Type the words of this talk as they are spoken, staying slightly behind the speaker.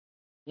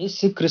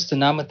இயேசு கிறிஸ்து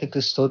நாமத்துக்கு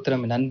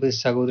ஸ்தோத்திரம். என் அன்பு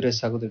சகோதர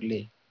சகோதரிகளே,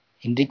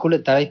 இன்றைக்குள்ள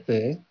தலைப்பு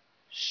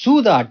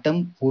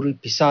சூதாட்டம் ஒரு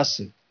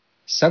பிசாசு.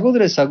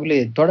 சகோதர சகோதரி,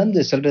 தொடர்ந்து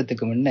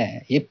சொல்றதுக்கு முன்ன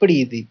எப்படி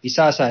இது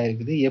பிசாசா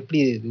இருக்குது, எப்படி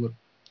இது ஒரு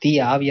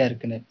தீய ஆவியா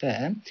இருக்குன்னு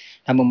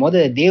நம்ம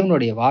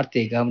தேவனுடைய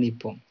வார்த்தையை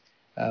கவனிப்போம்.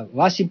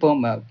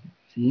 வாசிப்போம்.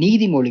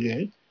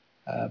 நீதிமொழிகள்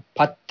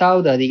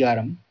 10வது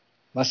அதிகாரம்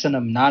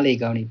வசனம் 4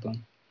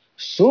 கவனிப்போம்.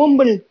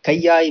 சோம்பல்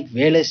கையாய்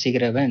வேலை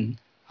செய்கிறவன்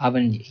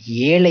அவன்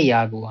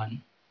ஏழையாகுவான்,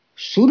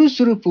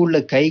 சுறுசுறுப்பு உள்ள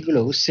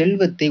கைகளோ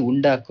செல்வத்தை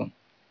உண்டாக்கும்.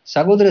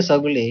 சகோதர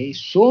சகோதரி,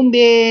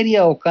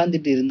 சோம்பேறியா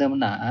உட்காந்துட்டு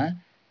இருந்தோம்னா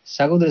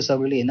சகோதர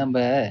சகோதரி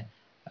நம்ம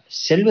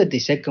செல்வத்தை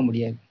சேர்க்க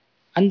முடியாது.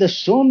 அந்த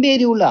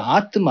சோம்பேறி உள்ள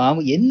ஆத்மா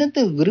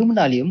என்னத்தை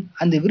விரும்பினாலையும்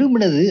அந்த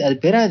விரும்பினது அது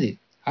பெறாது.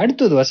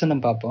 அடுத்தது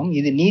வசனம் பார்ப்போம்.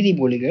 இது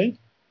நீதிமொழிகள்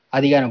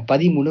அதிகாரம்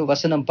 13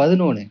 வசனம்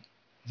 11.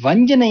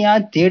 வஞ்சனையா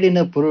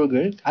தேடின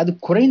பொருள்கள் அது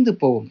குறைந்து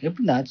போகும்.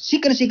 எப்படின்னா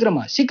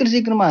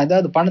சீக்கிரமா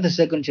ஏதாவது பணத்தை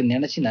சேர்க்கணும்னு சொல்லி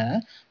நினைச்சுன்னா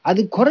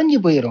அது குறைஞ்சு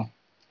போயிடும்.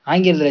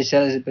 ஆங்கிலத்தில் சில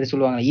பேர்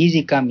சொல்லுவாங்க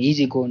ஈஸி கம்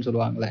ஈஸி கோன்னு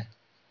சொல்லுவாங்களே.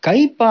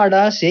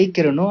 கைப்பாடா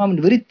சேர்க்கிறனும் அவன்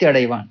விருத்தி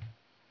அடைவான்.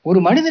 ஒரு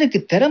மனிதனுக்கு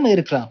திறமை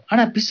இருக்கலாம்,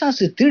 ஆனா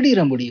பிசாசு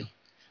திருடிட முடியும்.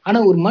 ஆனா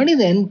ஒரு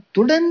மனிதன்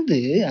தொடர்ந்து,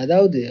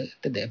 அதாவது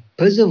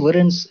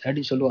பெர்சவரன்ஸ்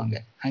அப்படின்னு சொல்லுவாங்க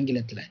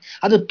ஆங்கிலத்துல,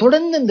 அதை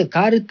தொடர்ந்து அந்த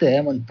காரியத்தை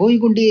அவன்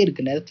போய்கொண்டே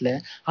இருக்க நேரத்துல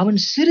அவன்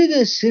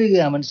சிறுக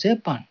அவன்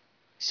சேர்ப்பான்.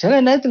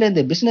 சில நேரத்துல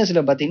இந்த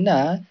பிசினஸ்ல பாத்தீங்கன்னா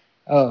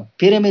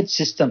pyramid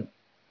system,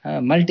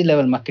 multi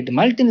level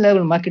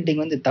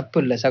marketing தப்பு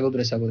இல்லை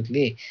சகோதர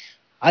சகோதரிகளே,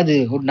 அது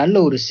ஒரு நல்ல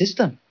ஒரு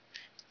சிஸ்டம்.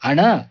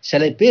 ஆனா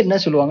சில பேர் என்ன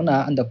சொல்லுவாங்கன்னா,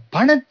 அந்த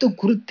பணத்தை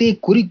குறித்தே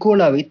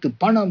குறிக்கோளா வைத்து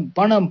பணம்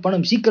பணம்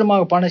பணம்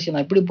சீக்கிரமாக பணம்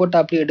செய்யலாம், இப்படி போட்டா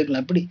அப்படி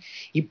எடுக்கலாம்,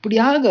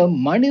 இப்படியாக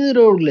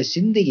மனிதரோட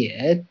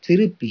சிந்தைய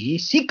திருப்பி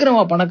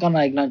சீக்கிரமா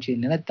பணக்காரன் ஆகிக்கலாம்னு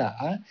சொல்லி நினைத்தா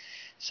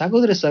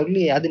சகோதர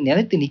சகோதரி அது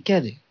நிலைத்து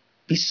நிக்காது.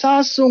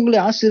 பிசாசு உங்களை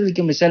ஆசீர்வதிக்க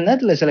முடியும். சில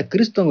நேரத்துல சில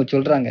கிறிஸ்தவங்க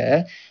சொல்றாங்க,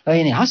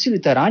 என்னை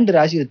ஆசீர்வித்தாரு,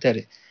 ஆண்டவர்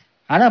ஆசீர்வித்தாரு.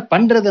 ஆனா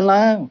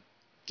பண்றதெல்லாம்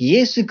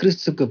இயேசு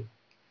கிறிஸ்துக்கு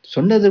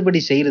சொன்னதுபடி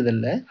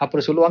செய்யறதில்ல.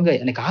 அப்புறம் சொல்லுவாங்க,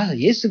 எனக்கு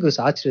இயேசு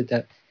கிறிஸ்து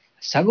ஆசீர்வித்தார்.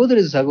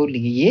 சகோதர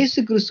சகோதரிங்க, இயேசு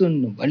கிறிஸ்துவின்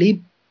வழி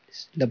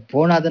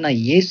போனாதான்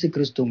இயேசு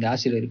கிறிஸ்து உங்களை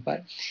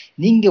ஆசீர்வதிப்பார்.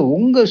 நீங்க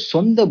உங்க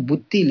சொந்த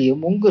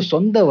புத்தியிலையும் உங்க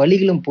சொந்த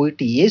வழிகளும்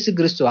போயிட்டு இயேசு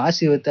கிறிஸ்து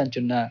ஆசீர்வதித்தான்னு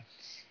சொன்னா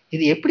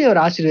இது எப்படி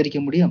அவர்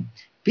ஆசீர்வதிக்க முடியும்?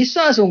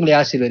 பிசாசு உங்களை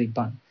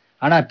ஆசீர்வதிப்பான்.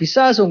 ஆனா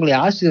பிசாசு உங்களை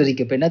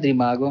ஆசீர்வதிக்கப்ப என்ன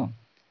தெரியுமா ஆகும்?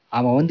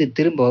 அவன்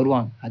திரும்ப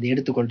வருவான் அதை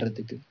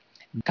எடுத்துக்கொள்றதுக்கு.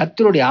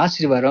 கர்த்தருடைய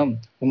ஆசீர்வாதம்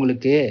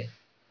உங்களுக்கு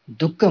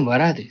துக்கம்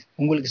வராது,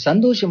 உங்களுக்கு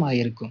சந்தோஷமா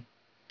இருக்கும்.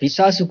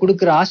 பிசாசு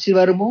கொடுக்கிற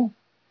ஆசீர்வாதமும்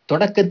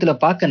தொடக்கத்துல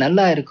பார்க்க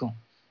நல்லா இருக்கும்,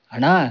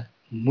 ஆனா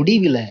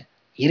முடிவுல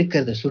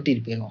இருக்கிறத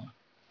சுட்டிட்டு போயிடுவான்.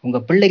 உங்க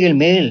பிள்ளைகள்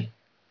மேல்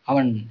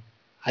அவன்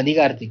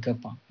அதிகாரத்தை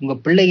கேட்பான், உங்க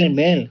பிள்ளைகள்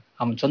மேல்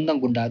அவன்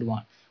சொந்தம்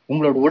கொண்டாடுவான்,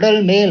 உங்களோட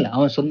உடல் மேல்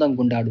அவன் சொந்தம்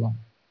கொண்டாடுவான்.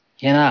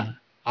 ஏன்னா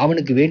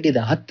அவனுக்கு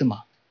வேண்டியது ஆத்துமா.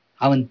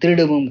 அவன்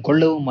திருடவும்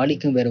கொல்லவும்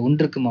அழிக்கும், வேற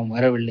ஒன்றுக்கும் அவன்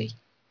வரவில்லை.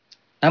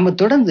 நம்ம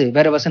தொடர்ந்து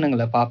வேற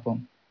வசனங்களை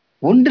பார்ப்போம்.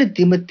 1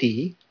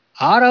 தீமோத்தேயு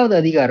 6வது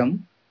அதிகாரம்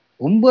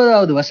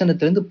 9வது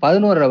வசனத்திலிருந்து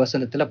 11வது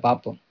வசனத்துல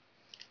பார்ப்போம்.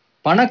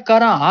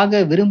 பணக்காரன்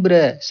ஆக விரும்புற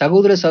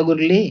சகோதர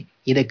சகோதரிகளே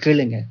இதை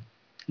கேளுங்க.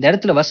 இந்த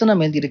இடத்துல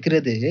வசனம் எழுதி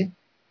இருக்கிறது,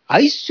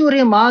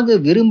 ஐஸ்வர்யமாக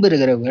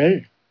விரும்புகிறவர்கள்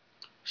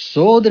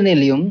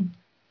சோதனையிலையும்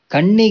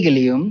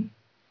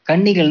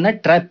கண்ணிகள்னா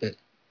ட்ராப்,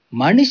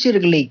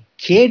 மனுஷர்களை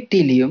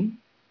கேட்டிலையும்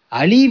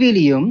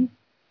அழிவிலையும்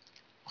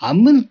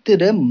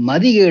அமிழ்த்திட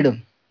மதிகேடும்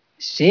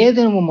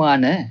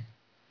சேதனமுமான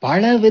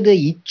பலவித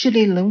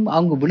இச்சலிலும்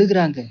அவங்க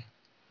விழுகிறாங்க.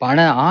 பண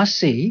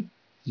ஆசை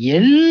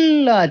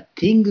எல்லா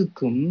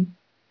தீங்குக்கும்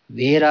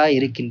வேறா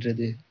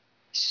இருக்கின்றது.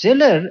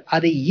 சிலர்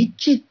அதை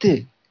இச்சித்து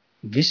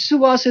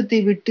விசுவாசத்தை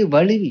விட்டு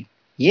வழுவி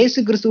இயேசு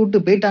கிறிஸ்து விட்டு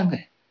போயிட்டாங்க.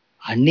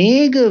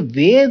 அநேக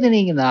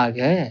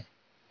வேதனைகளாக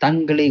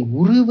தங்களை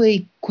உருவை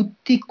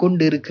குத்தி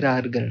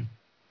கொண்டிருக்கிறார்கள்.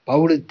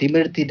 பவுல்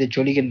தீமோத்தேயுவிடம்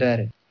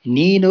சொல்லுகின்றார்,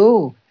 நீனோ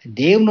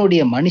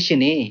தேவனுடைய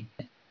மனுஷனே.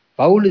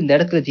 பவுல் இந்த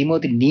இடத்துல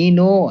தீமோத்தேயு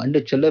நீனோ என்று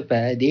சொல்லப்ப,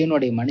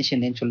 தேவனுடைய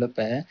மனுஷனேன்னு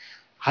சொல்லப்ப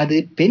அது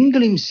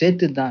பெண்களையும்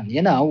சேர்த்து தான்.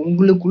 ஏன்னா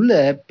உங்களுக்குள்ள,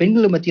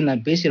 பெண்களை மத்தியில்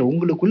நான் பேசுறேன்,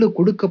 உங்களுக்குள்ள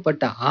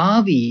கொடுக்கப்பட்ட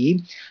ஆவி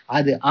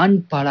அது ஆண்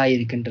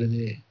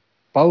பாலாயிருக்கின்றது.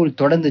 பவுல்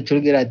தொடர்ந்து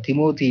சொல்கிறார்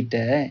தீமோத்தேயுட்ட,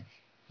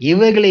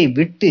 இவைகளை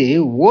விட்டு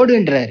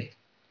ஓடுன்றாரு.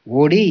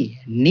 ஓடி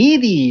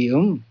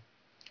நீதியையும்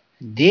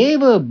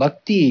தேவ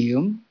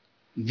பக்தியையும்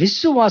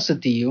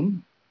விசுவாசத்தையும்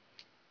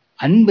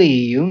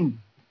அன்பையையும்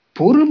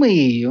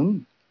பொறுமையையும்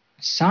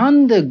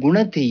சாந்த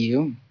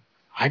குணத்தையும்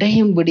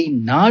அடையும்படி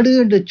நாடு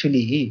என்று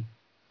சொல்லி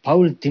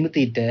பவுல்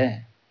தீமோத்தேயுட்ட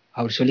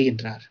அவர்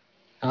சொல்லுகின்றார்.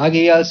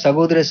 ஆகையால்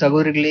சகோதர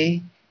சகோதரிகளே,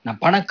 நான்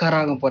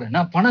பணக்காரனாக போறேன்,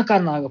 நான்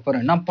பணக்காரன் ஆக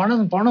போறேன், நான்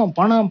பணம் பணம்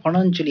பணம்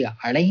பணம்னு சொல்லி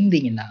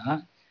அலைந்தீங்கன்னா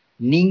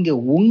நீங்க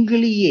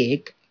உங்களையே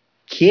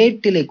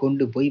கேட்டில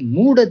கொண்டு போய்,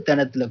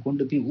 மூடத்தனத்துல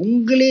கொண்டு போய்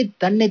உங்களே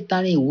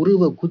தன்னைத்தானே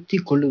உருவ குத்தி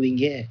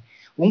கொள்ளுவீங்க.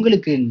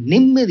 உங்களுக்கு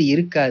நிம்மதி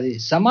இருக்காது,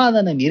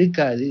 சமாதானம்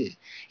இருக்காது.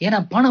 ஏன்னா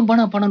பணம்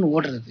பணம் பணம்னு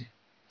ஓடுறது.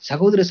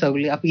 சகோதர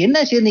சகோதரி, அப்ப என்ன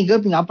செய்ய நீங்க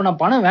கேட்பீங்க, அப்ப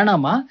நான் பணம்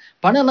வேணாமா,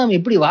 பணம் இல்லாம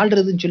எப்படி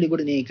வாழ்றதுன்னு சொல்லி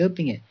கூட நீங்க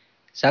கேட்பீங்க.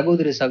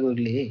 சகோதர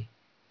சகோதரிகளே,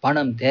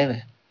 பணம் தேவை.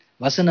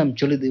 வசனம்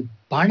சொல்லுது,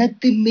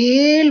 பணத்து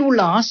மேல் உள்ள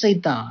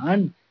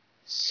ஆசைத்தான்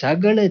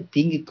சகல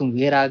தீங்குக்கும்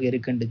வேறாக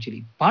இருக்குன்னு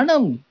சொல்லி.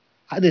 பணம்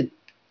அது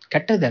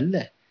கெட்டது அல்ல.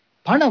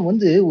 பணம்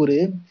ஒரு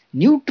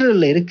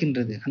நியூட்ரல்ல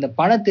இருக்கின்றது. அந்த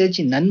பணத்தை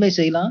வச்சு நன்மை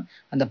செய்யலாம்,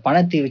 அந்த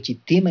பணத்தை வச்சு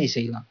தீமை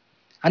செய்யலாம்.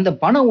 அந்த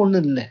பணம்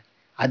ஒண்ணும் இல்லை,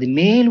 அது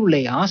மேலுள்ள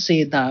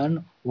ஆசையை தான்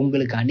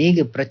உங்களுக்கு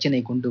அநேக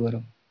பிரச்சனை கொண்டு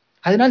வரும்.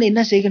 அதனால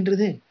என்ன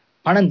செய்கின்றது?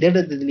 பணம்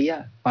தேடுறது இல்லையா?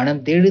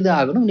 பணம் தேடுது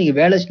ஆகணும், நீங்க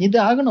வேலை செஞ்சு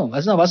ஆகணும்.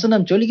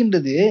 வசனம்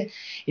சொல்லுகின்றது,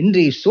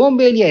 இன்றைய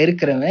சோம்பேறியா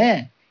இருக்கிறவன்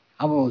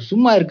அவன்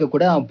சும்மா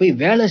இருக்கக்கூட, அவன் போய்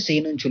வேலை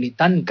செய்யணும்னு சொல்லி,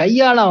 தன்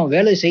கையால் அவன்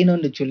வேலை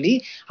செய்யணும்னு சொல்லி,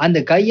 அந்த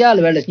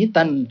கையால் வேலை செஞ்சு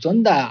தன்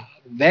சொந்த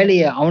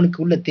வேலையை, அவனுக்கு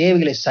உள்ள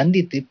தேவைகளை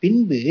சந்தித்து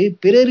பின்பு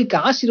பிறருக்கு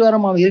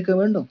ஆசீர்வாதமாக இருக்க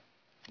வேண்டும்.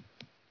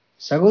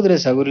 சகோதர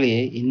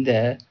சகோதரியே, இந்த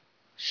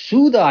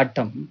சூத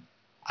ஆட்டம்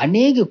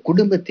அநேக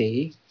குடும்பத்தை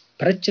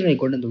பிரச்சனை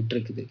கொண்டு வந்து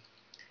விட்டுருக்குது.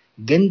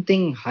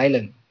 கெந்திங்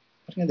ஐலண்ட்,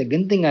 இந்த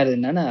கெந்திங் ஐலண்ட்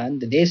என்னன்னா,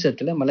 இந்த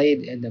தேசத்துல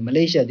இந்த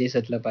மலேசியா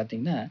தேசத்துல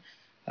பாத்தீங்கன்னா,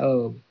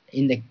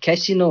 இந்த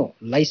கேசினோ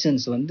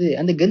லைசன்ஸ்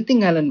அந்த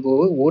கெந்திங் ஐலண்டுக்கு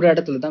ஒரு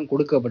இடத்துல தான்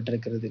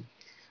கொடுக்கப்பட்டிருக்கிறது.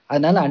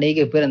 அதனால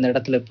அநேக பேர் அந்த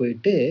இடத்துல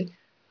போயிட்டு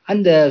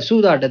அந்த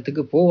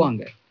சூதாட்டத்துக்கு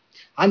போவாங்க.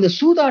 அந்த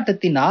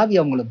சூதாட்டத்தின் ஆவி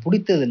அவங்கள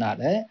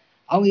பிடித்ததுனால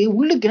அவங்க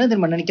உள்ளுக்கு என்ன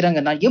தெரியுமா நினைக்கிறாங்க,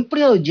 நான்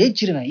எப்படியாவது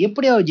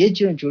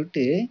ஜெயிச்சிருவேன்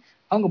சொல்லிட்டு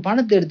அவங்க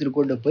பணத்தை எடுத்துட்டு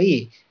கொண்டு போய்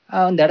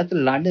அந்த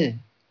இடத்துல விளாண்டு,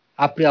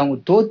 அப்படி அவங்க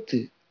தோத்து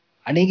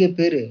அநேக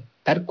பேர்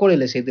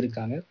தற்கொலையில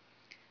செய்திருக்காங்க.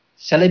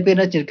 சில பேர்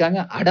என்ன வச்சிருக்காங்க,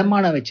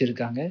 அடமானம்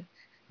வச்சிருக்காங்க,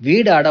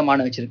 வீடு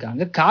அடமானம்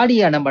வச்சிருக்காங்க, காடி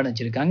அடமானம்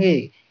வச்சிருக்காங்க.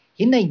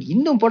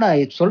 இன்னும் போனா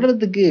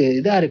சொல்றதுக்கு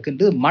இதா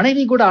இருக்குன்றது,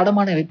 மனைவி கூட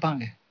அடமானம்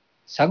வைப்பாங்க.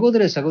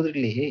 சகோதர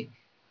சகோதரிகளே,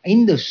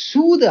 இந்த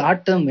சூது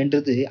ஆட்டம்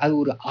என்றது அது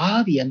ஒரு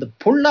ஆவி. அந்த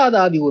பொல்லாத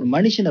ஆவி ஒரு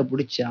மனுஷனை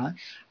பிடிச்சா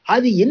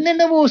அது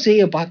என்னென்னவோ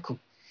செய்ய பார்க்கும்.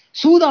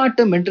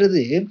 சூதாட்டம்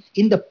என்றது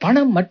இந்த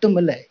பணம்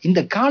மட்டுமல்ல. இந்த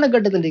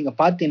காலகட்டத்தில் நீங்க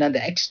பார்த்தீங்கன்னா,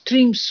 இந்த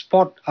எக்ஸ்ட்ரீம்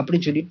ஸ்பாட்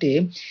அப்படின்னு சொல்லிட்டு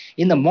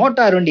இந்த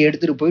மோட்டார் வண்டி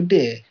எடுத்துட்டு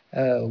போயிட்டு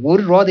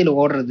ஒரு ரோதையில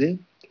ஓடுறது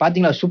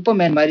பாத்தீங்களா,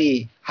 சூப்பர்மேன் மாதிரி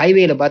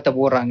ஹைவேல பார்த்த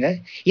போடுறாங்க.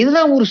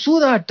 இதெல்லாம் ஒரு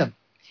சூதாட்டம்.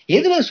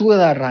 எதுல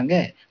சூதாடுறாங்க?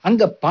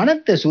 அங்க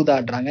பணத்தை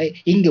சூதாடுறாங்க,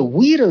 இங்க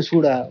உயிரை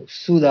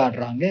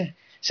சூதாடுறாங்க.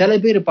 சில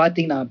பேர்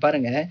பாத்தீங்கன்னா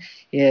பாருங்க,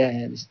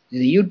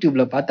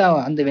 யூடியூப்ல பார்த்தா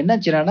அந்த என்ன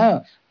செய்யறான்னா,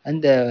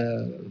 அந்த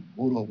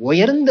ஒரு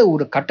உயர்ந்த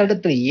ஒரு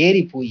கட்டடத்துல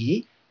ஏறி போய்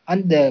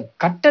அந்த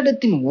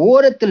கட்டடத்தின்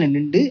ஓரத்துல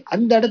நின்று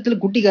அந்த இடத்துல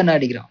குட்டி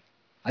கண்ணாடிக்கிறான்.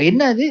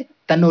 என்னது?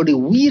 தன்னுடைய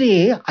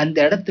உயிரையே அந்த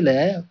இடத்துல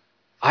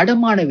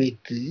அடமான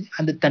வைத்து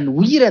அந்த தன்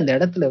உயிரை அந்த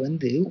இடத்துல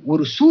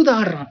ஒரு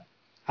சூதாடுறான்.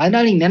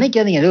 அதனால நீங்க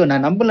நினைக்காதீங்க, ஏதோ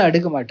நான் நம்பலாம்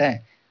எடுக்க மாட்டேன்.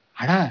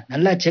 ஆனா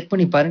நல்லா செக்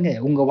பண்ணி பாருங்க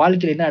உங்க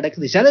வாழ்க்கையில என்ன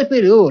நடக்குது. சில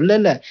பேர்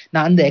இல்ல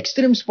நான் அந்த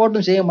எக்ஸ்ட்ரீம்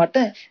ஸ்பாட்டும் செய்ய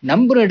மாட்டேன்,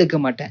 நம்பரும் எடுக்க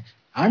மாட்டேன்,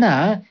 ஆனா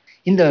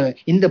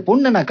இந்த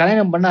பொண்ணை நான்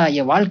கல்யாணம் பண்ணா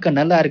என் வாழ்க்கை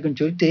நல்லா இருக்குன்னு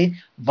சொல்லிட்டு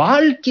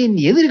வாழ்க்கையின்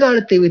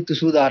எதிர்காலத்தை வைத்து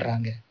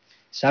சூதாடுறாங்க.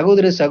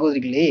 சகோதர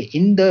சகோதரிகளே,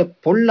 இந்த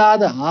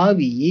பொல்லாத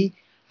ஆவி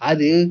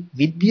அது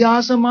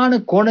வித்தியாசமான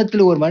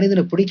கோணத்துல ஒரு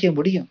மனிதனை பிடிக்க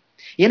முடியும்.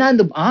 ஏன்னா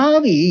அந்த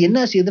ஆவி என்ன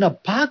செய்யுதுன்னா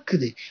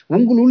பாக்குது,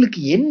 உங்களுக்கு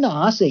என்ன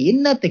ஆசை,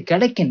 என்னத்தை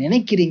கிடைக்க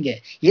நினைக்கிறீங்க,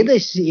 எதை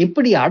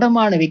எப்படி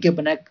அடமான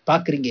வைக்க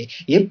பாக்குறீங்க,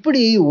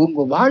 எப்படி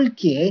உங்க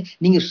வாழ்க்கைய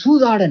நீங்க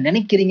சூதாட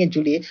நினைக்கிறீங்கன்னு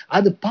சொல்லி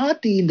அது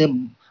பார்த்து இந்த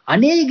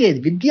அநேக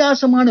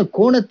வித்தியாசமான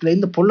கோணத்துல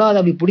இந்த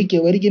பொல்லாதாவி பிடிக்க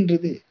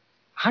வருகின்றது.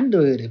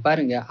 ஆண்டவர்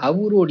பாருங்க,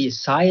 அவருடைய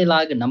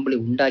சாயலாக நம்மளை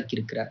உண்டாக்கி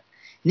இருக்கிறார்.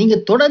 நீங்க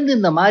தொடர்ந்து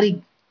இந்த மாதிரி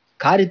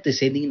காரியத்தை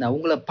செய்தீங்கன்னா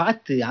உங்களை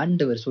பார்த்து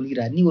ஆண்டவர்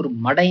சொல்கிறார், நீ ஒரு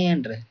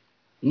மடையன்ற,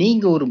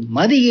 நீங்க ஒரு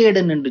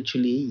மதிகேடன் என்று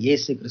சொல்லி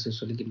இயேசு கிறிஸ்து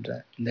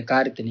சொல்கின்றார். இந்த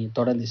காரியத்தை நீங்க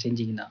தொடர்ந்து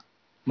செஞ்சீங்கன்னா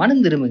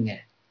மனம் திரும்புங்க.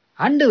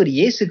 ஆண்டவர்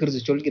இயேசு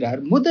கிறிஸ்து சொல்கிறார்,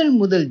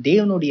 முதல்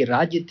தேவனுடைய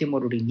ராஜ்யத்தையும்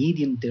அவருடைய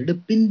நீதியும் தேடு,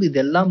 பின்பு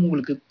இதெல்லாம்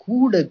உங்களுக்கு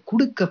கூட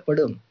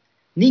கொடுக்கப்படும்.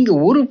 நீங்க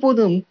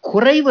ஒருபோதும்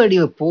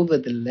குறைவடைய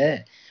போவதில்லை.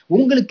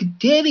 உங்களுக்கு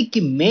தேவைக்கு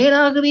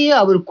மேலாகவே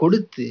அவர்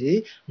கொடுத்து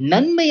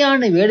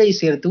நன்மையான வேலை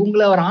செய்யறது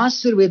உங்களை அவர்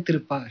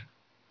ஆசீர்வதித்திருப்பார்.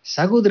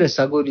 சகோதர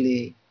சகோதரி,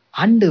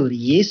 ஆண்டவர்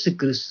இயேசு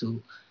கிறிஸ்து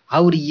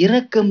அவர்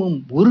இரக்கமும்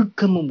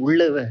உருக்கமும்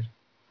உள்ளவர்.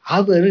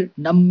 அவர்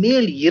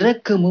நம்மேல்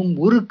இரக்கமும்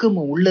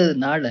உருக்கமும்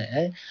உள்ளதுனால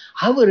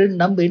அவர்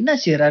நம்ம என்ன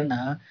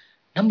செய்யறாருன்னா,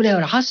 நம்மளை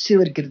அவர்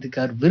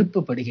ஆசீர்வதிக்கிறதுக்கு அவர்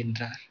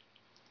விருப்பப்படுகின்றார்.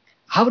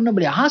 அவர்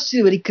நம்மளை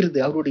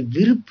ஆசீர்வதிக்கிறது அவருடைய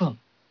விருப்பம்.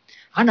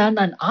 ஆனா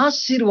நான்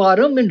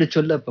ஆசீர்வாதம் என்று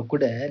சொல்லப்ப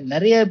கூட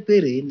நிறைய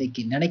பேர்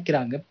இன்னைக்கு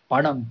நினைக்கிறாங்க,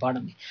 பணம்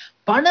பணம்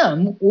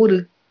பணம் ஒரு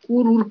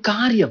ஒரு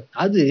காரியம்,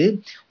 அது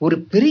ஒரு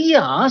பெரிய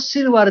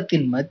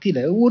ஆசீர்வாதத்தின்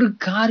மத்தியில ஒரு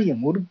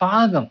காரியம், ஒரு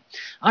பாகம்.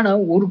 ஆனா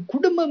ஒரு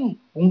குடும்பம்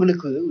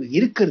உங்களுக்கு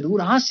இருக்கிறது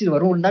ஒரு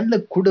ஆசீர்வாதம், ஒரு நல்ல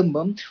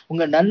குடும்பம்,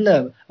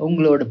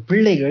 உங்களோட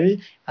பிள்ளைகள்,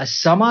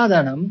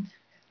 சமாதானம்,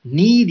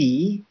 நீதி,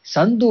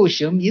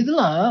 சந்தோஷம்,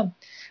 இதெல்லாம்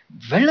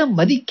விலை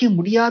மதிக்க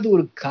முடியாத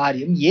ஒரு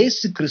காரியம்.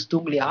 இயேசு கிறிஸ்து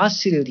உங்களை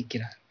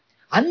ஆசீர்வதிக்கிறார்.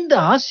 அந்த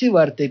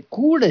ஆசீர்வாதத்தை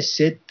கூட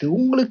சேர்த்து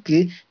உங்களுக்கு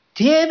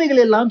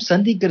தேவைகள் எல்லாம்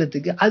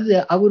சந்திக்கிறதுக்கு அது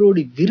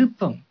அவருடைய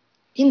விருப்பம்.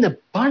 இந்த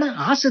பண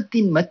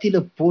ஆசத்தின் மத்தியில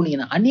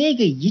போனீங்கன்னா அநேக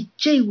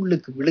இச்சை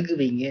உள்ளுக்கு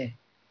விழுகுவீங்க.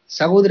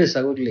 சகோதர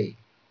சகோதரிகளே,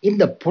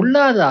 இந்த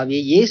பொல்லாத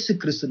ஆவியை இயேசு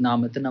கிறிஸ்து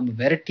நாமத்தை நம்ம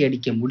விரட்டி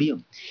அடிக்க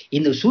முடியும்.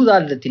 இந்த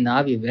சூதாட்டத்தின்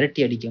ஆவியை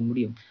விரட்டி அடிக்க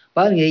முடியும்.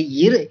 பாருங்க,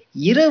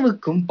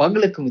 இரவுக்கும்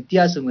பகலுக்கும்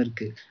வித்தியாசம்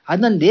இருக்கு.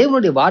 அதான்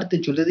தேவனுடைய வார்த்தை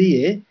சொல்லுது,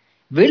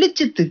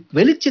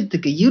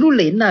 வெளிச்சத்துக்கு இருள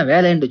என்ன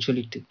வேலை என்று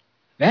சொல்லிட்டு,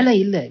 வேலை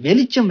இல்லை.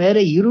 வெளிச்சம் வேற,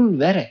 இருள்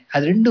வேற.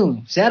 அது ரெண்டும்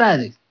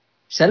சேராது.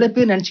 சில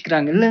பேர்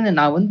நினைச்சுக்கிறாங்க, இல்லைங்க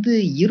நான்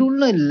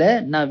இருளும் இல்லை,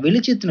 நான்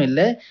வெளிச்சத்திலும்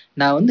இல்லை,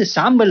 நான்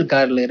சாம்பல்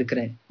கலர்ல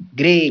இருக்கிறேன்,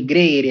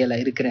 கிரே ஏரியால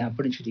இருக்கிறேன்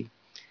அப்படின்னு சொல்லி.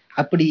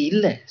 அப்படி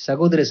இல்லை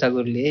சகோதர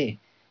சகோதரிலே,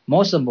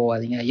 மோசம்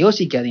போவாதீங்க,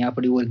 யோசிக்காதீங்க.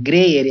 அப்படி ஒரு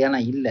கிரே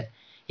ஏரியாலாம் இல்லை.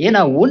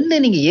 ஏன்னா ஒண்ணு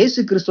நீங்க இயேசு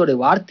கிறிஸ்துவோட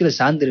வார்த்தையில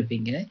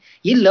சார்ந்திருப்பீங்க,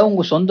 இல்ல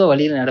உங்க சொந்த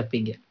வழியில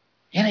நடப்பீங்க.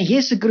 ஏன்னா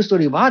இயேசு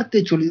கிறிஸ்துவோட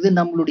வார்த்தை சொல்லுது,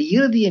 நம்மளுடைய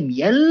இருதயம்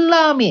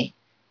எல்லாமே,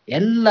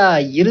 எல்லா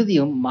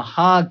இருதயம்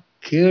மகா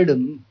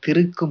கேடும்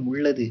திருக்கும்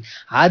உள்ளது.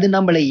 அது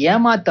நம்மளை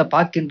ஏமாத்த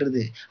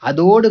பார்க்கின்றது.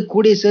 அதோடு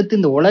கூட சேர்த்து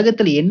இந்த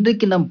உலகத்துல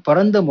என்றைக்கு நாம்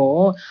பிறந்தமோ,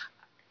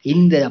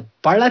 இந்த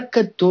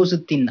பழக்க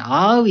தோஷத்தின்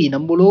ஆவி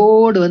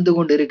நம்மளோடு வந்து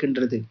கொண்டு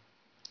இருக்கின்றது.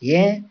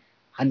 ஏன்?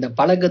 அந்த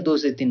பழக்க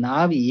தோஷத்தின்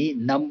ஆவி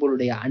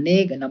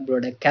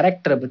நம்மளோட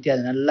கேரக்டரை பத்தி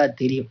அது நல்லா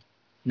தெரியும்.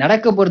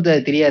 நடக்க போறது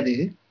அது தெரியாது,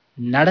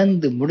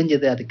 நடந்து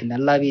முடிஞ்சது அதுக்கு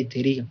நல்லாவே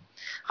தெரியும்.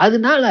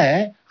 அதனால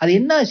அது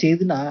என்ன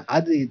செய்யுதுன்னா,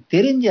 அது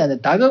தெரிஞ்ச அந்த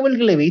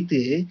தகவல்களை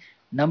வைத்து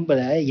நம்மள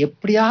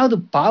எப்படியாவது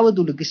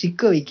பாவத்துக்கு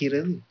சிக்க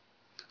வைக்கிறது.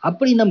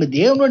 அப்படி நம்ம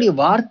தேவனுடைய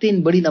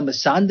வார்த்தையின்படி நம்ம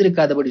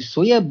சார்ந்திருக்காதபடி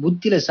சுய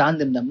புத்தியில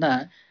சார்ந்திருந்தோம்னா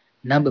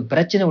நம்ம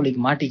பிரச்சனை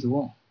உங்களுக்கு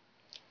மாட்டிக்குவோம்.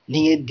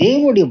 நீங்க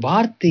தேவனுடைய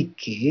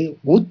வார்த்தைக்கு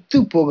ஒத்து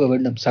போக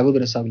வேண்டும்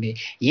சகோதர சகோதரி.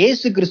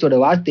 இயேசு கிறிஸ்துவோட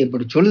வார்த்தை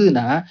எப்படி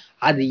சொல்லுதுன்னா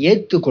அதை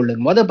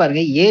ஏற்றுக்கொள்ளுங்க.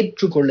 பாருங்க,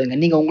 ஏற்றுக்கொள்ளுங்க.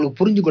 நீங்க உங்களுக்கு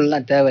புரிஞ்சு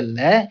கொள்ளலாம்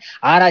தேவையில்ல,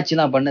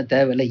 ஆராய்ச்சிலாம் பண்ண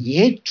தேவையில்லை,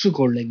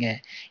 ஏற்றுக்கொள்ளுங்க.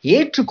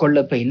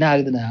 ஏற்றுக்கொள்ளப்ப என்ன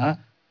ஆகுதுன்னா,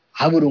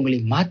 அவர் உங்களை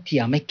மாற்றி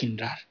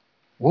அமைக்கின்றார்.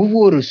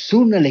 ஒவ்வொரு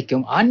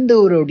சூழ்நிலைக்கும்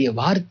ஆண்டவருடைய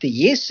வார்த்தை,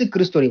 இயேசு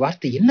கிறிஸ்துவோட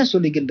வார்த்தை என்ன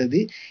சொல்லுகின்றது?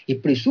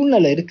 இப்படி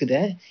சூழ்நிலை இருக்குத,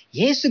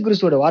 இயேசு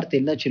கிறிஸ்துவோட வார்த்தை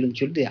என்ன சொல்லுன்னு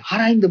சொல்லிட்டு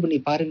ஆராய்ந்து பண்ணி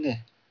பாருங்க.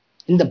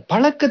 இந்த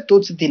பழக்க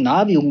தோற்றத்தின்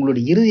ஆவி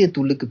உங்களுடைய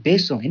இருதயத்துள்ளுக்கு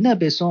பேசும். என்ன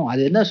பேசும்?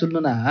 அது என்ன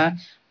சொல்லணும்னா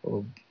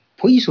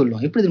பொய்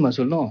சொல்லும். எப்படி தெரியுமா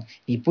சொல்லும்?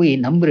 நீ போய்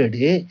நம்பர்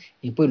எடு,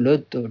 நீ போய்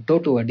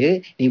டோட்டோ எடு,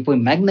 நீ போய்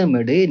மேக்னம்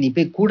எடு, நீ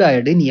போய் கூடா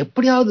எடு, நீ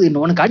எப்படியாவது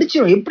உனக்கு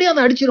அடிச்சிடும்,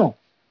 எப்படியாவது அடிச்சிடும்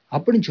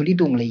அப்படின்னு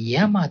சொல்லிட்டு உங்களை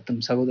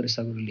ஏமாத்தும் சகோதர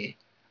சகோதரிலே.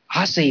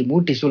 ஆசையை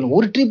மூட்டி சொல்லும்,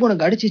 ஒரு ட்ரிப்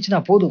உனக்கு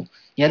அடிச்சிச்சுன்னா போதும்,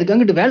 நீ அதுக்கு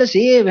அங்கிட்டு வேலை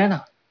செய்யவே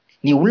வேணாம்,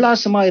 நீ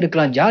உல்லாசமா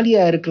இருக்கலாம்,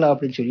 ஜாலியா இருக்கலாம்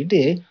அப்படின்னு சொல்லிட்டு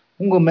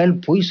உங்க மேல்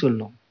பொய்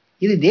சொல்லும்.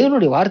 இது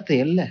தேவனுடைய வார்த்தை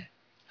அல்ல.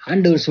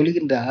 ஆண்டவர்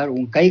சொல்லுகின்றார்,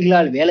 உன்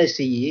கைகளால் வேலை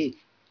செய்ய,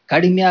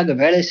 கடுமையாக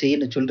வேலை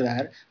செய்யன்னு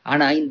சொல்றார்.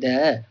 ஆனா இந்த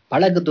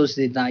பழக்க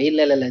தோஷத்தை தான்,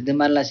 இல்ல இல்ல இது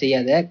மாதிரிலாம்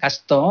செய்யாத,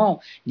 கஷ்டம்,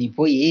 நீ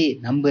போய்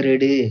நம்பர்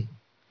எடு,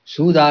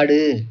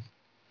 சூதாடு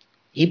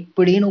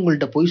இப்படின்னு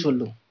உங்கள்கிட்ட போய்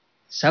சொல்லும்.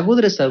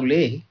 சகோதர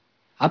சகோதரே,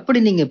 அப்படி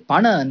நீங்க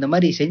பணம் இந்த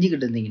மாதிரி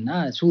செஞ்சுக்கிட்டு இருந்தீங்கன்னா,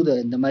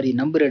 இந்த மாதிரி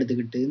நம்பர்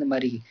எடுத்துக்கிட்டு இந்த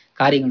மாதிரி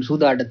காரியங்கள்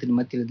சூதாட்டத்தின்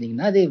மத்தியில்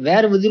இருந்தீங்கன்னா, அது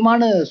வேற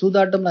விதமான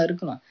சூதாட்டம்லாம்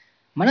இருக்கலாம்.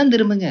 மனம்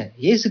திரும்புங்க.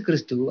 இயேசு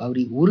கிறிஸ்து அவர்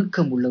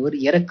உருக்கம் உள்ளவர்,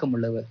 இரக்கம்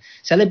உள்ளவர்.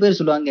 சில பேர்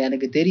சொல்லுவாங்க,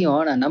 எனக்கு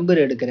தெரியும், நான்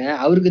நம்பர் எடுக்கிறேன்,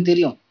 அவருக்கு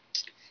தெரியும்.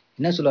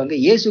 என்ன சொல்லுவாங்க?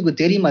 இயேசுக்கு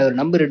தெரியுமா அவர்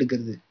நம்பர்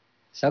எடுக்கிறது?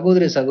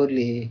 சகோதர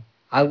சகோதரி,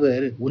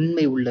 அவர்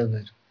உண்மை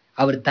உள்ளவர்.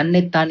 அவர்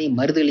தன்னைத்தானே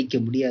மறுதளிக்க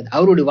முடியாது.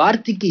 அவருடைய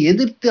வார்த்தைக்கு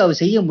எதிர்த்து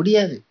அவர் செய்ய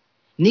முடியாது.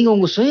 நீங்க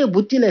உங்க சுய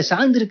புத்தியில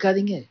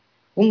சார்ந்திருக்காதீங்க,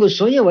 உங்க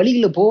சுய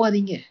வழியில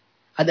போவாதீங்க,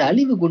 அது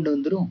அழிவு கொண்டு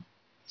வந்துடும்.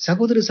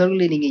 சகோதர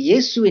சகோதரி, நீங்க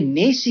இயேசுவை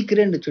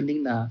நேசிக்கிறேன்னு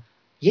சொன்னீங்கன்னா,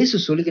 இயேசு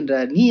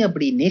சொல்லுகின்றார், நீ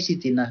அப்படி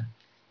நேசித்தினா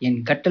என்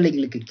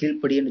கட்டளைகளுக்கு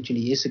கீழ்ப்படின்னு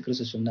சொல்லி இயேசு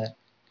கிறிஸ்து சொன்னார்.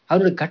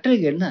 அவருடைய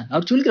கட்டளைகள் என்ன?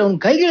 அவர் சொல்கிறார்,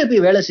 உன் கைகளை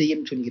போய் வேலை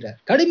செய்யன்னு சொல்கிறார்.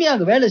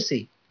 கடுமையாக வேலை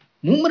செய்,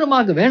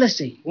 மும்முரமாக வேலை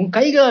செய், உன்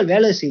கைகளால்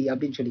வேலை செய்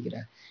அப்படின்னு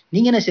சொல்லுகிறார்.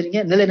 நீங்க என்ன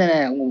செய்றீங்க? இல்ல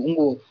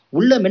உங்க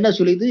உள்ளம் என்ன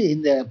சொல்லுது?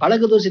 இந்த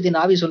பழக்க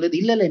தோஷத்தின் ஆவி சொல்லுது,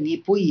 இல்ல இல்ல நீ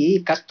போய்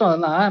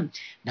கஷ்டம்லாம்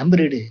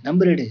நம்பர்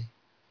எடு,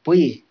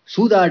 போய்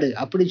சூதாடு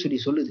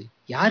அப்படின்னு சொல்லுது.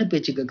 யாரு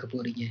பேச்சு கேட்க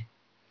போறீங்க?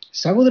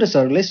 சகோதர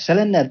சகோதரர்களே, சில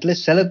நேரத்துல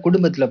சில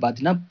குடும்பத்துல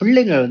பாத்தீங்கன்னா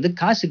பிள்ளைங்க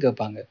காசு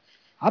கேட்பாங்க.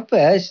 அப்ப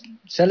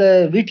சில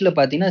வீட்டுல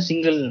பாத்தீங்கன்னா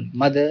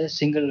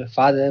சிங்கிள்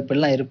ஃபாதர்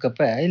இப்படிலாம்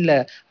இருக்கப்ப, இல்ல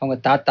அவங்க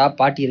தாத்தா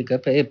பாட்டி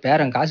இருக்கப்ப,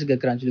 பேரன் காசு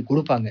கேட்கறான்னு சொல்லி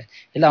கொடுப்பாங்க.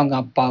 இல்ல அவங்க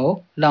அப்பாவோ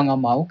இல்ல அவங்க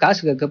அம்மாவோ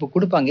காசு கேட்கப்ப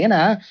கொடுப்பாங்க.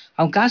 ஏன்னா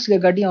அவன் காசு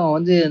கேட்காட்டியும்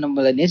அவன்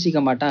நம்மளை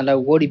நேசிக்க மாட்டான், இல்ல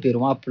ஓடி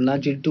போயிடுவான்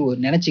அப்படிலாம் சொல்லிட்டு ஒரு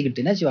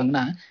நினைச்சுக்கிட்டு என்ன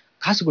செய்வாங்கன்னா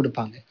காசு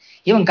கொடுப்பாங்க.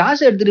 இவன்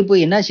காசு எடுத்துட்டு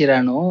போய் என்ன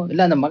செய்யறானோ,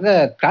 இல்ல அந்த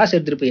காசு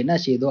எடுத்துட்டு போய் என்ன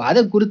செய்யுதோ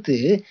அதை குறித்து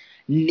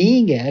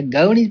நீங்க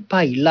கவனிப்பா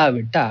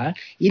இல்லாவிட்டா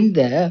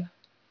இந்த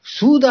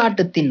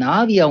சூதாட்டத்தின்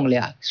ஆவி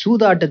அவங்களை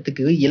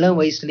சூதாட்டத்துக்கு இளம்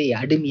வயசுலயே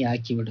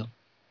அடிமையாக்கிவிடும்.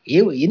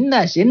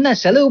 என்ன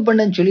செலவு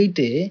பண்ணன்னு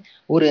சொல்லிட்டு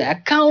ஒரு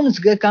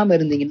அக்கவுண்ட்ஸ் கேட்காம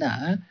இருந்தீங்கன்னா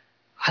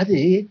அது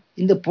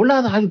இந்த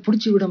பொல்லாத ஆவி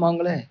பிடிச்சி விடும்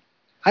அவங்கள.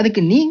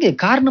 அதுக்கு நீங்க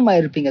காரணமா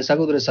இருப்பீங்க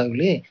சகோதர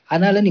சகோதரி.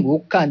 அதனால நீங்க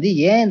உட்காந்து,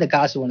 ஏன் இந்த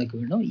காசு உனக்கு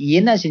வேணும்,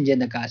 என்ன செஞ்ச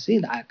இந்த காசு,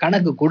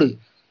 கணக்கு கொடு,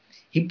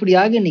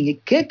 இப்படியாக நீங்க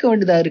கேட்க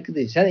வேண்டியதா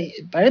இருக்குது. சரி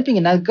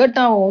பழப்பீங்க, நான்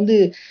கேட்டா அவன்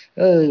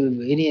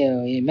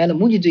என் மேல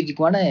மூஞ்சி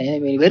தூக்கிக்குவானே,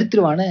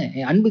 வெறுத்துருவானே,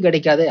 அன்பு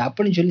கிடைக்காது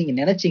அப்படின்னு சொல்லி நீங்க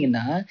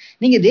நினைச்சீங்கன்னா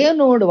நீங்க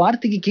தேவனோட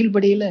வார்த்தைக்கு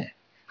கீழ்ப்படியல.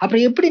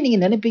 அப்புறம் எப்படி நீங்க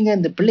நினைப்பீங்க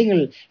இந்த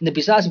பிள்ளைகள் இந்த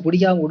பிசாசு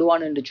பிடிக்காம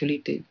விடுவான்னு என்று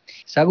சொல்லிட்டு?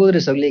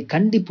 சகோதர சகோதரியை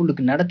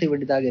கண்டிப்புள்ளுக்கு நடத்த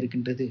வேண்டியதாக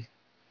இருக்கின்றது.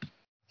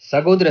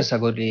 சகோதர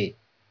சகோதரி,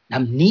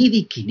 நம்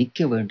நீதிக்கு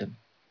நிற்க வேண்டும்.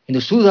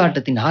 இந்த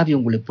சூதாட்டத்தின் ஆவி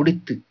உங்களை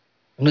பிடித்து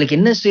உங்களுக்கு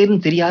என்ன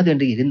செய்யணும் தெரியாது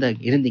என்று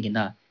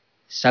இருந்தீங்கன்னா,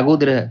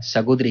 சகோதர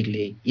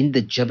சகோதரிகளே, இந்த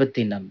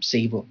ஜெபத்தை நாம்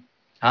செய்வோம்.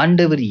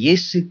 ஆண்டவர்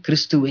இயேசு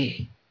கிறிஸ்துவே,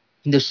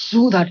 இந்த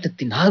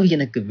சூதாட்டத்தின் ஆவி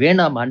எனக்கு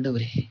வேணாம்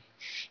ஆண்டவரே.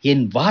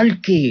 என்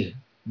வாழ்க்கையை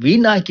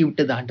வீணாக்கி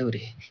விட்டது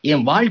ஆண்டவரே.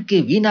 என்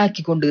வாழ்க்கையை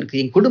வீணாக்கி கொண்டு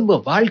இருக்கு, என் குடும்ப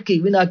வாழ்க்கை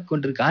வீணாக்கி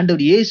கொண்டிருக்கு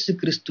ஆண்டவர் இயேசு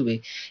கிறிஸ்துவே.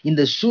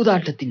 இந்த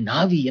சூதாட்டத்தின்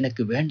ஆவி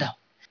எனக்கு வேண்டாம்.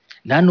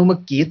 நான்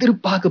உமக்கு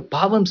எதிர்ப்பாக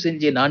பாவம்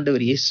செஞ்சேன்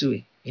ஆண்டவர் இயேசுவே,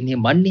 என்னை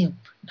மன்னியும்.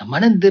 நான்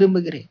மனம்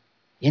திரும்புகிறேன்.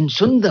 என்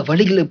சொந்த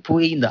வழிகளை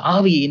போய் இந்த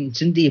ஆவி என்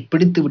சிந்தையை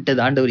பிடித்து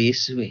விட்டது ஆண்டவர்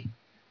இயேசுவே.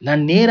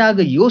 நான்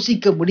நேராக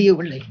யோசிக்க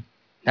முடியவில்லை.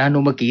 நான்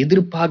உமக்கு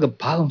எதிர்ப்பாக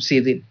பாவம்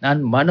செய்தேன். நான்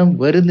மனம்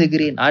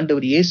வருந்துகிறேன்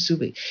ஆண்டவர்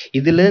இயேசுவே.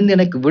 இதிலிருந்து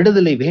எனக்கு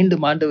விடுதலை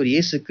வேண்டும் ஆண்டவர்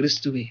இயேசு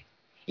கிறிஸ்துவே.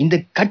 இந்த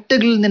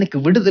கட்டுகளில் எனக்கு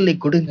விடுதலை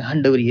கொடுங்க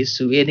ஆண்டவர்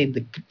இயேசுவே.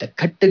 இந்த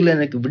கட்டுகளில்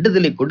எனக்கு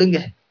விடுதலை கொடுங்க.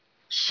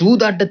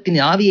 சூதாட்டத்தின்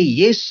ஆவியை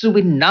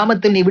இயேசுவின்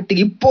நாமத்தில் நீ விட்டு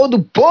இப்போது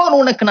போன்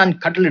உனக்கு நான்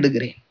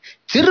கட்டளிடுகிறேன்.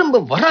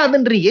 திரும்ப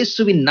வராதென்று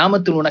இயேசுவின்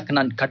நாமத்தில் உனக்கு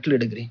நான்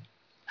கட்டளிடுகிறேன்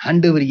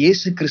ஆண்டவர்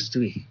இயேசு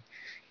கிறிஸ்துவே.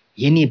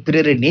 என்னை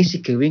பிறரை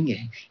நேசிக்க வைங்க.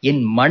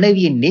 என்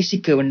மனைவியை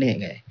நேசிக்க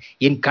வைங்க.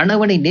 என்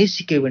கணவனை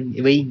நேசிக்க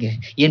வைங்க.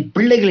 என்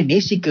பிள்ளைகளை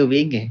நேசிக்க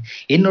வைங்க.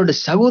 என்னோட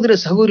சகோதர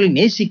சகோதரிகளை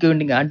நேசிக்க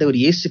வேண்டுங்க ஆண்டவர்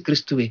இயேசு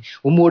கிறிஸ்துவே.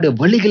 உம்மோட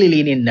வழிகளில்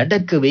என்னை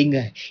நடக்க வைங்க.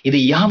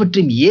 இதை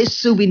யாவற்றையும்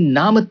இயேசுவின்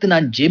நாமத்தை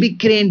நான்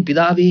ஜெபிக்கிறேன்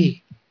பிதாவே.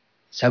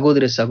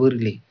 சகோதர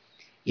சகோதரிகளே,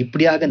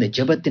 இப்படியாக அந்த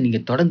ஜெபத்தை நீங்க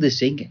தொடர்ந்து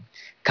செய்யுங்க.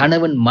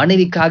 கணவன்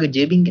மனைவிக்காக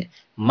ஜெபிங்க,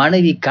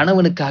 மனைவி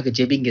கணவனுக்காக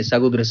ஜெபிங்க.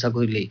 சகோதர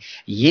சகோதரிகளே,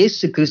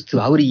 இயேசு கிறிஸ்து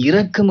அவர்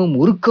இரக்கமும்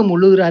உருக்கம்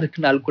உள்ளவரா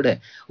இருக்குனால் கூட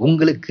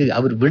உங்களுக்கு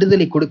அவர்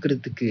விடுதலை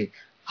கொடுக்கிறதுக்கு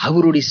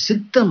அவருடைய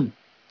சித்தம்.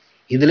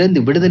 இதுல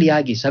இருந்து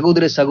விடுதலையாகி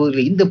சகோதர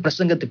சகோதரிகளே, இந்த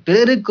பிரசங்கத்தை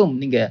பிறருக்கும்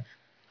நீங்க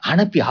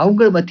அனுப்பி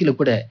அவங்க மத்தியில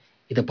கூட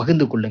இதை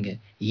பகிர்ந்து கொள்ளுங்க.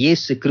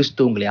 இயேசு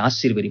கிறிஸ்து உங்களை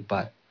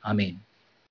ஆசீர்வதிப்பார். ஆமேன்.